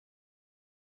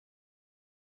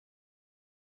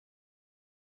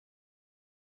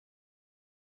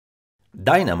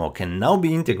Dynamo can now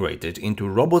be integrated into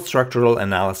Robot Structural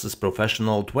Analysis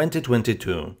Professional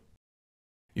 2022.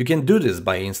 You can do this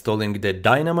by installing the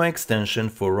Dynamo extension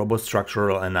for Robot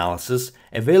Structural Analysis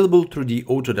available through the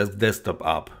Autodesk desktop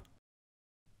app.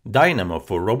 Dynamo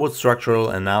for Robot Structural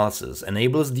Analysis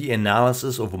enables the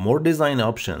analysis of more design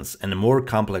options and more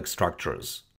complex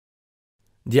structures.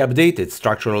 The updated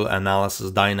Structural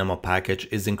Analysis Dynamo package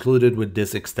is included with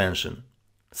this extension.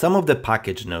 Some of the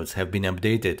package nodes have been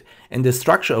updated and the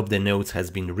structure of the nodes has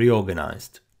been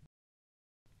reorganized.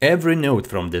 Every node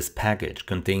from this package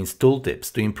contains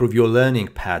tooltips to improve your learning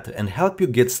path and help you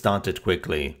get started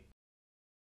quickly.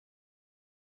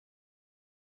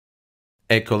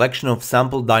 A collection of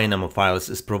sample Dynamo files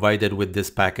is provided with this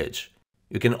package.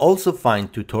 You can also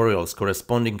find tutorials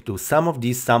corresponding to some of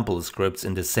these sample scripts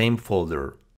in the same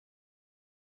folder.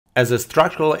 As a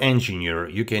structural engineer,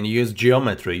 you can use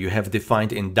geometry you have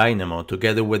defined in Dynamo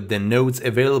together with the nodes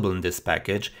available in this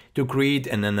package to create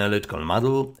an analytical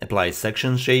model, apply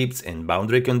section shapes and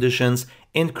boundary conditions,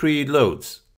 and create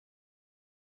loads.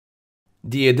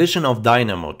 The addition of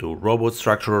Dynamo to Robot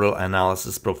Structural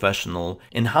Analysis Professional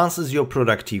enhances your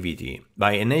productivity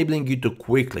by enabling you to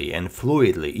quickly and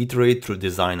fluidly iterate through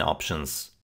design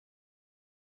options.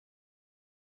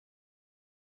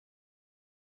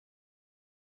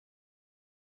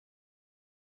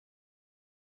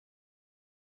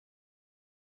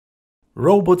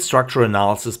 Robot Structure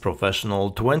Analysis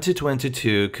Professional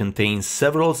 2022 contains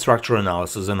several structure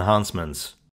analysis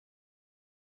enhancements.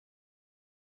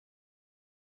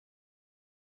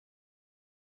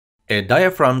 A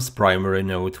diaphragm's primary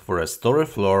node for a story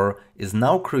floor is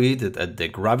now created at the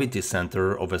gravity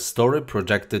center of a story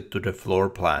projected to the floor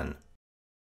plan.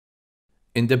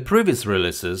 In the previous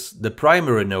releases, the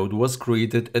primary node was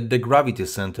created at the gravity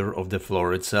center of the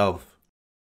floor itself.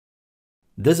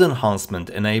 This enhancement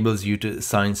enables you to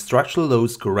assign structural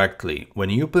loads correctly when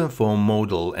you perform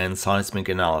modal and seismic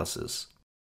analysis.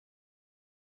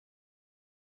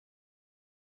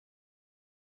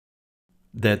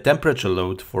 The temperature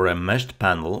load for a meshed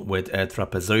panel with a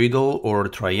trapezoidal or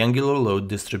triangular load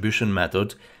distribution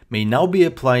method may now be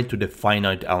applied to the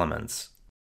finite elements.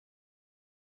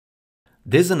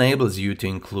 This enables you to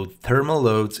include thermal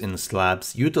loads in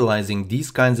slabs utilizing these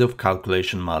kinds of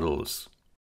calculation models.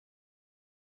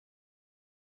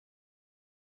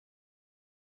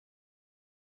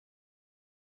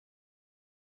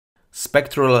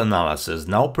 Spectral analysis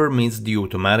now permits the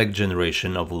automatic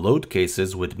generation of load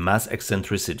cases with mass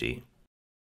eccentricity.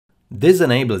 This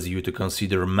enables you to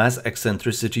consider mass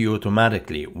eccentricity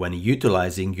automatically when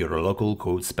utilizing your local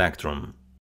code spectrum.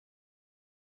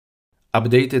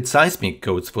 Updated seismic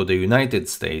codes for the United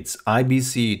States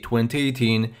IBC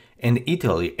 2018 and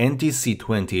Italy NTC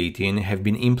 2018 have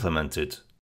been implemented.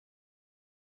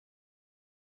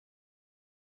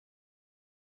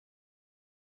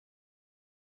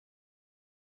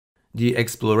 The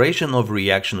exploration of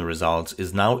reaction results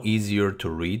is now easier to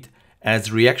read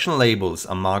as reaction labels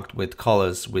are marked with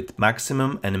colors with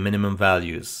maximum and minimum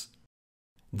values.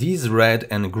 These red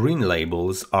and green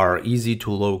labels are easy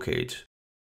to locate.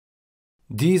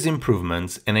 These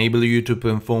improvements enable you to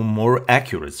perform more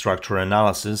accurate structure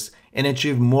analysis and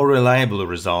achieve more reliable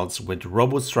results with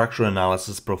Robot Structure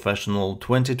Analysis Professional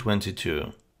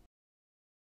 2022.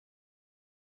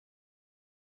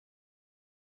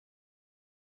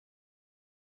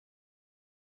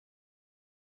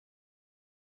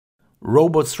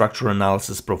 Robot Structure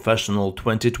Analysis Professional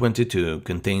 2022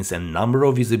 contains a number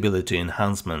of usability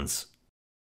enhancements.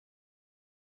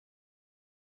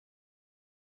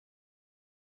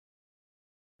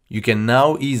 You can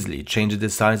now easily change the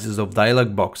sizes of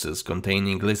dialog boxes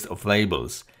containing list of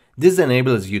labels. This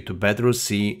enables you to better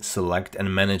see, select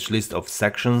and manage list of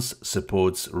sections,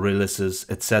 supports, releases,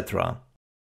 etc.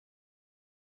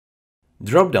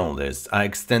 Drop-down lists are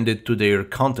extended to their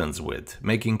contents width,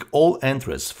 making all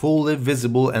entries fully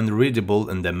visible and readable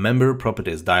in the Member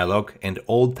Properties dialog and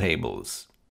all tables.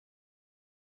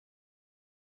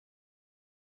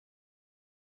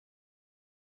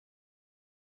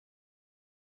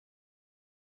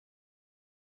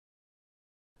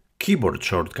 Keyboard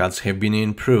shortcuts have been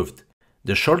improved.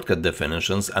 The shortcut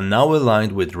definitions are now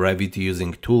aligned with Revit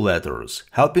using two letters,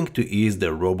 helping to ease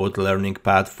the robot learning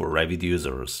path for Revit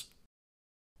users.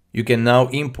 You can now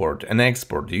import and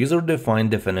export user-defined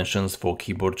definitions for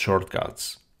keyboard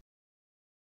shortcuts.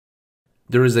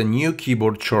 There is a new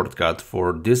keyboard shortcut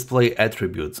for display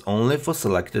attributes only for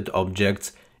selected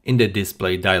objects in the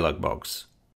display dialog box.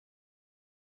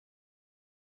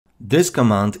 This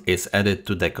command is added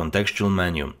to the contextual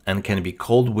menu and can be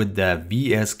called with the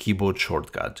VS keyboard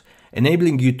shortcut,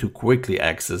 enabling you to quickly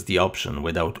access the option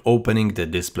without opening the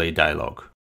display dialog.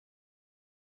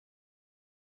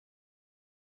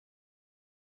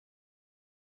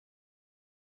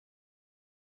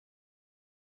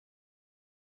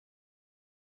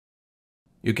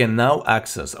 You can now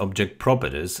access object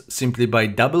properties simply by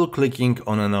double-clicking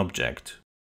on an object.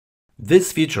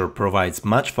 This feature provides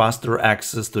much faster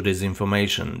access to this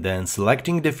information than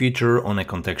selecting the feature on a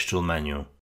contextual menu.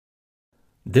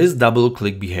 This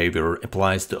double-click behavior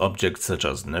applies to objects such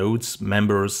as nodes,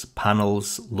 members,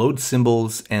 panels, load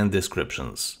symbols, and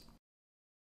descriptions.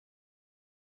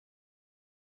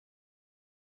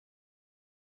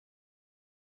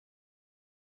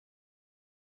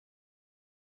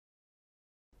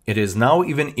 It is now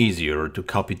even easier to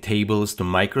copy tables to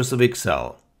Microsoft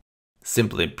Excel.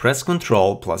 Simply press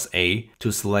Ctrl+A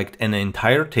to select an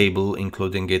entire table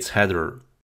including its header.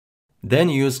 Then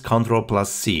use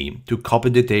Ctrl+C to copy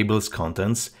the table's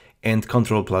contents and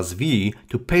Ctrl+V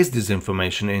to paste this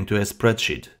information into a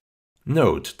spreadsheet.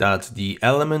 Note that the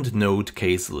element node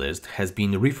case list has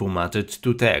been reformatted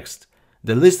to text.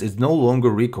 The list is no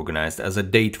longer recognized as a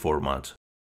date format.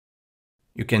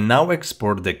 You can now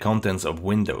export the contents of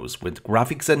windows with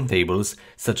graphics and tables,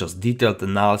 such as detailed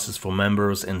analysis for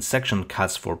members and section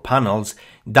cuts for panels,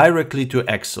 directly to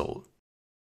Excel.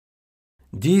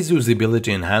 These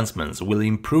usability enhancements will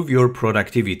improve your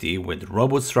productivity with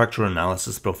Robot Structure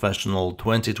Analysis Professional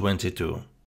 2022.